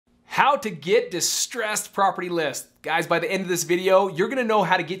How to get distressed property lists. Guys, by the end of this video, you're gonna know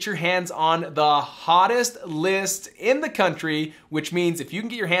how to get your hands on the hottest lists in the country, which means if you can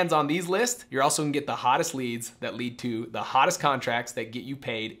get your hands on these lists, you're also gonna get the hottest leads that lead to the hottest contracts that get you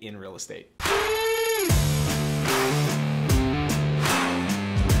paid in real estate.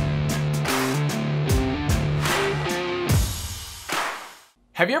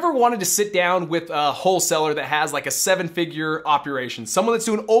 Have you ever wanted to sit down with a wholesaler that has like a 7-figure operation, someone that's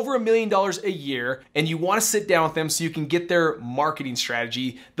doing over $1 million a year, and you want to sit down with them so you can get their marketing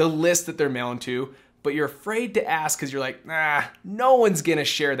strategy, the list that they're mailing to, but you're afraid to ask because you're like, nah, no one's gonna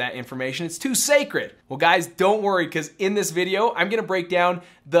share that information. It's too sacred. Well, guys, don't worry, because in this video, I'm gonna break down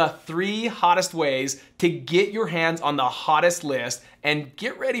the 3 hottest ways to get your hands on the hottest list, and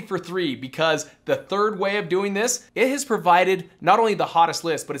get ready for 3, because the 3rd way of doing this, it has provided not only the hottest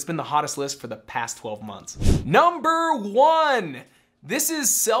list, but it's been the hottest list for the past 12 months. Number 1. This is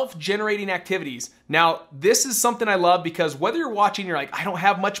self-generating activities. Now, this is something I love because whether you're watching, you're like, I don't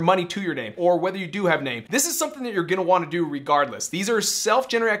have much money to your name, or whether you do have name, this is something that you're gonna wanna do regardless. These are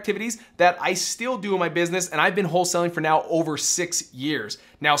self-generated activities that I still do in my business, and I've been wholesaling for now over 6 years.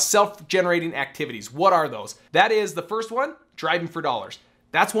 Now, self-generating activities, what are those? That is the first one, driving for dollars.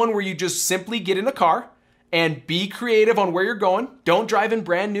 That's one where you just simply get in a car and be creative on where you're going. Don't drive in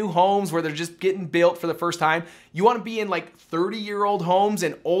brand new homes where they're just getting built for the first time. You wanna be in like 30-year-old homes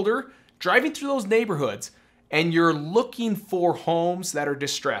and older, driving through those neighborhoods, and you're looking for homes that are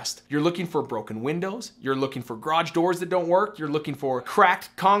distressed. You're looking for broken windows. You're looking for garage doors that don't work. You're looking for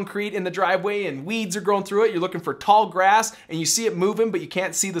cracked concrete in the driveway and weeds are growing through it. You're looking for tall grass and you see it moving, but you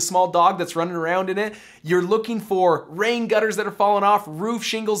can't see the small dog that's running around in it. You're looking for rain gutters that are falling off, roof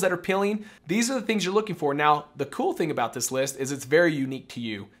shingles that are peeling. These are the things you're looking for. Now, the cool thing about this list is it's very unique to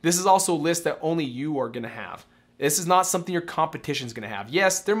you. This is also a list that only you are gonna have. This is not something your competition's gonna have.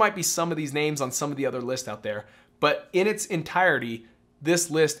 Yes, there might be some of these names on some of the other lists out there, but in its entirety,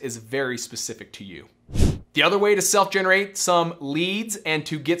 this list is very specific to you. The other way to self-generate some leads and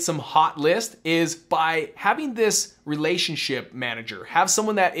to get some hot list is by having this relationship manager. Have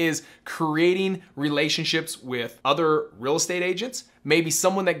someone that is creating relationships with other real estate agents, maybe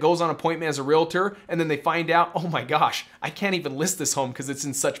someone that goes on appointment as a realtor and then they find out, oh my gosh, I can't even list this home because it's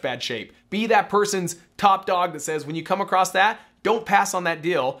in such bad shape. Be that person's top dog that says, when you come across that, don't pass on that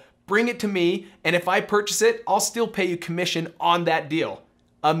deal, bring it to me, and if I purchase it, I'll still pay you commission on that deal.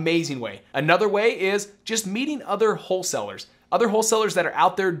 Amazing way. Another way is just meeting other wholesalers that are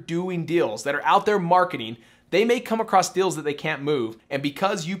out there doing deals, that are out there marketing. They may come across deals that they can't move, and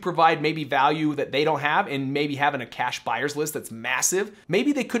because you provide maybe value that they don't have, and maybe having a cash buyers list that's massive,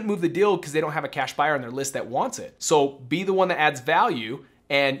 maybe they couldn't move the deal because they don't have a cash buyer on their list that wants it. So be the one that adds value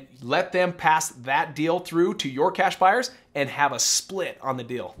and let them pass that deal through to your cash buyers and have a split on the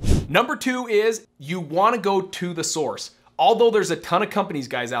deal. Number 2 is you wanna go to the source. Although there's a ton of companies,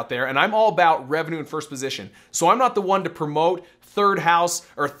 guys, out there, and I'm all about revenue in first position. So I'm not the one to promote third house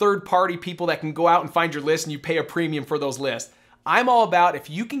or third party people that can go out and find your list and you pay a premium for those lists. I'm all about if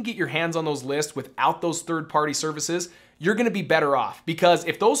you can get your hands on those lists without those third party services, you're gonna be better off. Because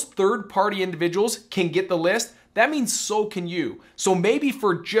if those third party individuals can get the list, that means so can you. So maybe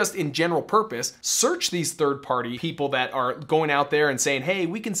for just in general purpose, search these third party people that are going out there and saying, hey,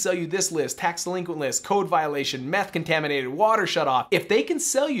 we can sell you this list, tax delinquent list, code violation, meth contaminated, water shut off. If they can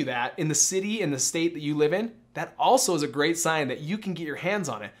sell you that in the city and the state that you live in, that also is a great sign that you can get your hands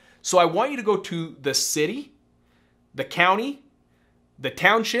on it. So I want you to go to the city, the county, the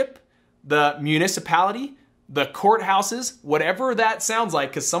township, the municipality, the courthouses, whatever that sounds like,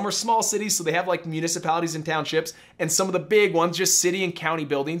 because some are small cities, so they have like municipalities and townships, and some of the big ones, just city and county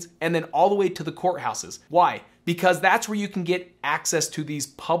buildings, and then all the way to the courthouses. Why? Because that's where you can get access to these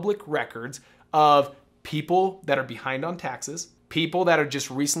public records of people that are behind on taxes, people that have just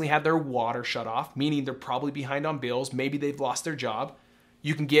recently had their water shut off, meaning they're probably behind on bills, maybe they've lost their job.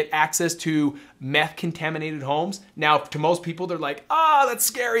 You can get access to meth contaminated homes. Now, to most people, they're like, ah, that's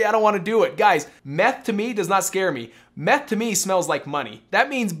scary, I don't wanna do it. Guys, meth to me does not scare me. Meth to me smells like money. That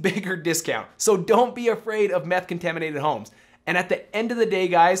means bigger discount. So don't be afraid of meth contaminated homes. And at the end of the day,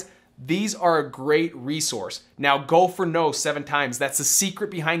 guys, these are a great resource. Now go for no 7 times. That's the secret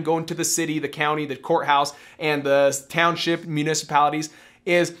behind going to the city, the county, the courthouse, and the township, municipalities,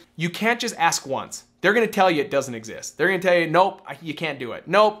 is you can't just ask once. They're gonna tell you it doesn't exist. They're gonna tell you, nope, you can't do it.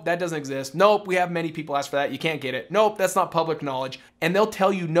 Nope, that doesn't exist. Nope, we have many people ask for that. You can't get it. Nope, that's not public knowledge. And they'll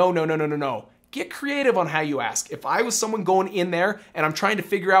tell you no, no, no, no, no, no. Get creative on how you ask. If I was someone going in there and I'm trying to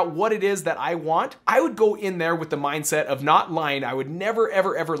figure out what it is that I want, I would go in there with the mindset of not lying. I would never,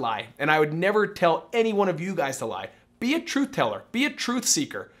 ever, ever lie. And I would never tell any one of you guys to lie. Be a truth teller. Be a truth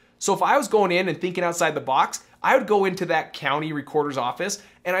seeker. So if I was going in and thinking outside the box, I would go into that county recorder's office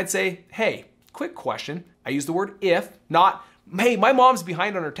and I'd say, hey, quick question. I use the word if, not, hey, my mom's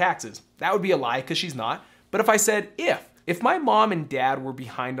behind on her taxes. That would be a lie because she's not. But if I said if my mom and dad were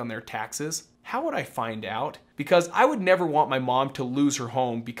behind on their taxes, how would I find out? Because I would never want my mom to lose her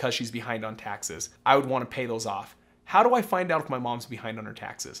home because she's behind on taxes. I would want to pay those off. How do I find out if my mom's behind on her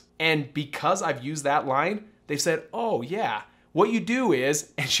taxes? And because I've used that line, they've said, oh yeah, what you do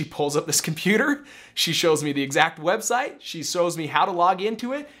is, and she pulls up this computer, she shows me the exact website, she shows me how to log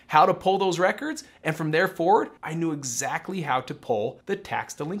into it, how to pull those records, and from there forward, I knew exactly how to pull the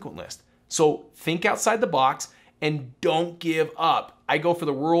tax delinquent list. So think outside the box and don't give up. I go for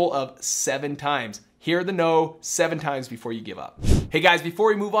the rule of 7 times. Hear the no 7 times before you give up. Hey guys, before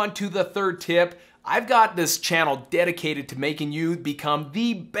we move on to the third tip, I've got this channel dedicated to making you become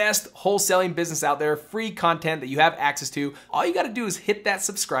the best wholesaling business out there, free content that you have access to. All you gotta do is hit that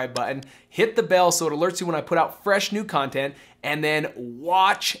subscribe button, hit the bell so it alerts you when I put out fresh new content, and then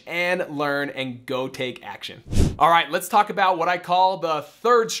watch and learn and go take action. All right, let's talk about what I call the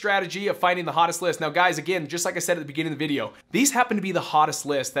third strategy of finding the hottest list. Now guys, again, just like I said at the beginning of the video, these happen to be the hottest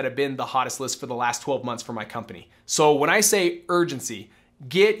lists that have been the hottest list for the last 12 months for my company. So when I say urgency,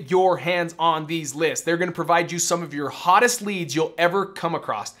 get your hands on these lists. They're gonna provide you some of your hottest leads you'll ever come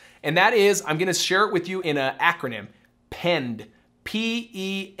across. And that is, I'm gonna share it with you in an acronym, PEND,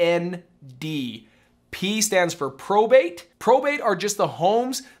 P-E-N-D. P stands for probate. Probate are just the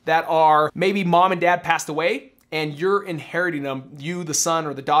homes that are maybe mom and dad passed away and you're inheriting them, you, the son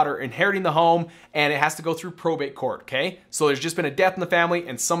or the daughter, inheriting the home, and it has to go through probate court, okay? So there's just been a death in the family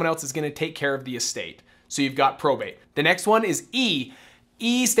and someone else is gonna take care of the estate. So you've got probate. The next one is E.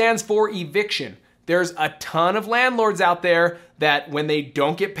 E stands for eviction. There's a ton of landlords out there that when they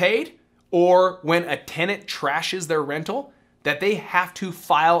don't get paid or when a tenant trashes their rental, that they have to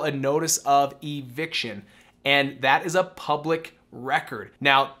file a notice of eviction. And that is a public record.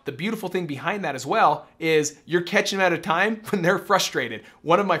 Now, the beautiful thing behind that as well is you're catching them at a time when they're frustrated.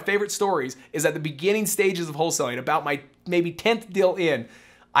 One of my favorite stories is at the beginning stages of wholesaling, about my maybe 10th deal in,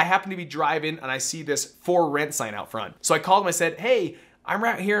 I happen to be driving and I see this for rent sign out front. So I called him, I said, hey, I'm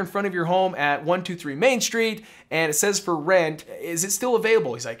right here in front of your home at 123 Main Street and it says for rent. Is it still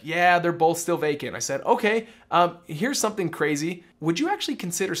available? He's like, yeah, they're both still vacant. I said, okay, here's something crazy. Would you actually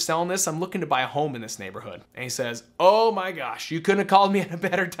consider selling this? I'm looking to buy a home in this neighborhood. And he says, oh my gosh, you couldn't have called me at a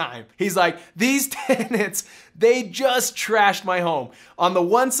better time. He's like, these tenants, they just trashed my home. On the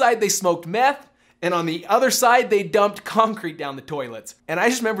one side, they smoked meth. And on the other side, they dumped concrete down the toilets. And I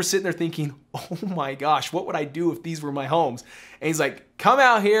just remember sitting there thinking, oh my gosh, what would I do if these were my homes? And he's like, come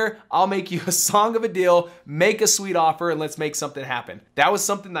out here, I'll make you a song of a deal, make a sweet offer, and let's make something happen. That was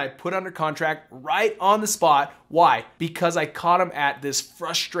something that I put under contract right on the spot. Why? Because I caught him at this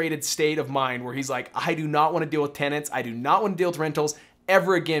frustrated state of mind where he's like, I do not want to deal with tenants. I do not want to deal with rentals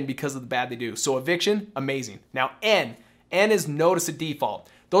ever again because of the bad they do. So eviction, amazing. Now N is notice of default.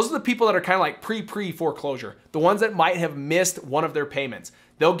 Those are the people that are kind of like pre-foreclosure, the ones that might have missed one of their payments.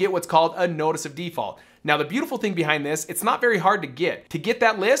 They'll get what's called a notice of default. Now, the beautiful thing behind this, it's not very hard to get. To get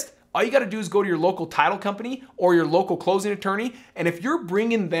that list, all you gotta do is go to your local title company or your local closing attorney, and if you're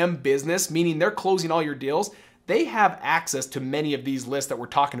bringing them business, meaning they're closing all your deals, they have access to many of these lists that we're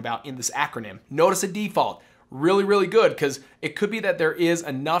talking about in this acronym. Notice of default. Really, really good, because it could be that there is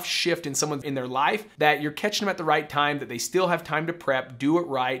enough shift in someone in their life that you're catching them at the right time, that they still have time to prep, do it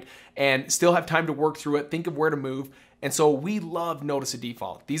right, and still have time to work through it, think of where to move. And so we love notice of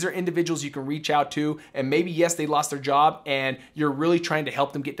default. These are individuals you can reach out to, and maybe, yes, they lost their job and you're really trying to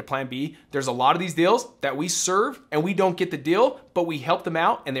help them get to plan B. There's a lot of these deals that we serve and we don't get the deal, but we help them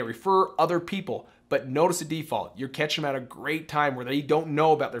out and they refer other people. But notice a default. You're catching them at a great time where they don't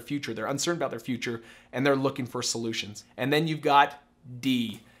know about their future. They're uncertain about their future and they're looking for solutions. And then you've got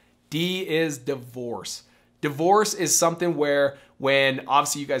D. D is divorce. Divorce is something where when,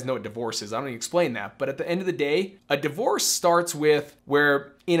 obviously you guys know what divorce is, I don't need to explain that, but at the end of the day, a divorce starts with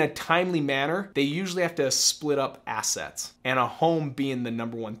where in a timely manner, they usually have to split up assets, and a home being the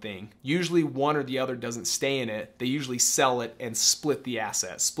number one thing. Usually one or the other doesn't stay in it. They usually sell it and split the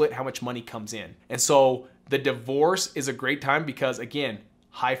assets, split how much money comes in. And so the divorce is a great time because, again,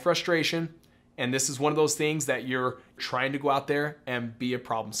 high frustration. And this is one of those things that you're trying to go out there and be a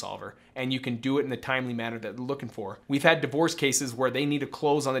problem solver. And you can do it in the timely manner that they're looking for. We've had divorce cases where they need to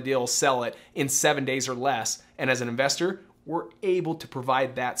close on the deal, sell it in 7 days or less. And as an investor, we're able to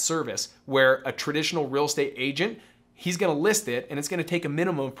provide that service where a traditional real estate agent, he's gonna list it and it's gonna take a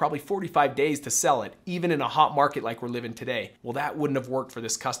minimum of probably 45 days to sell it, even in a hot market like we're living today. Well, that wouldn't have worked for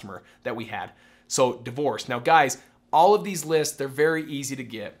this customer that we had. So divorce. Now guys, All of these lists, they're very easy to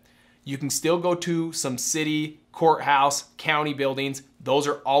get. You can still go to some city, courthouse, county buildings. Those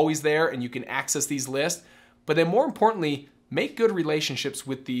are always there and you can access these lists. But then more importantly, make good relationships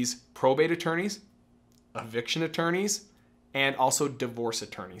with these probate attorneys, eviction attorneys, and also divorce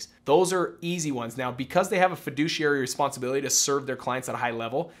attorneys. Those are easy ones. Now, because they have a fiduciary responsibility to serve their clients at a high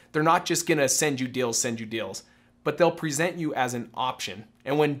level, they're not just gonna send you deals, but they'll present you as an option.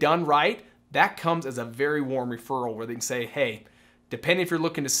 And when done right, that comes as a very warm referral where they can say, hey, depending if you're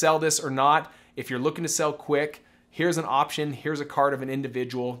looking to sell this or not, if you're looking to sell quick, here's an option, here's a card of an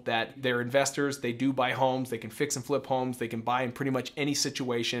individual that they're investors, they do buy homes, they can fix and flip homes, they can buy in pretty much any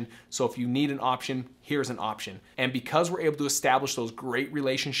situation. So if you need an option, here's an option. And because we're able to establish those great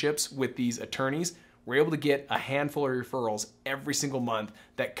relationships with these attorneys, we're able to get a handful of referrals every single month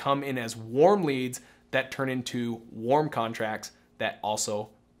that come in as warm leads that turn into warm contracts that also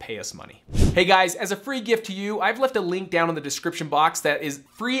pay us money. Hey guys, as a free gift to you, I've left a link down in the description box that is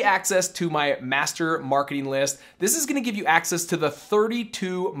free access to my master marketing list. This is gonna give you access to the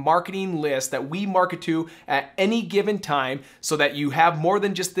 32 marketing lists that we market to at any given time so that you have more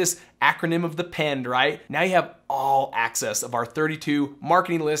than just this acronym of the PEND, right? Now you have all access of our 32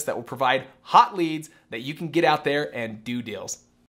 marketing lists that will provide hot leads that you can get out there and do deals.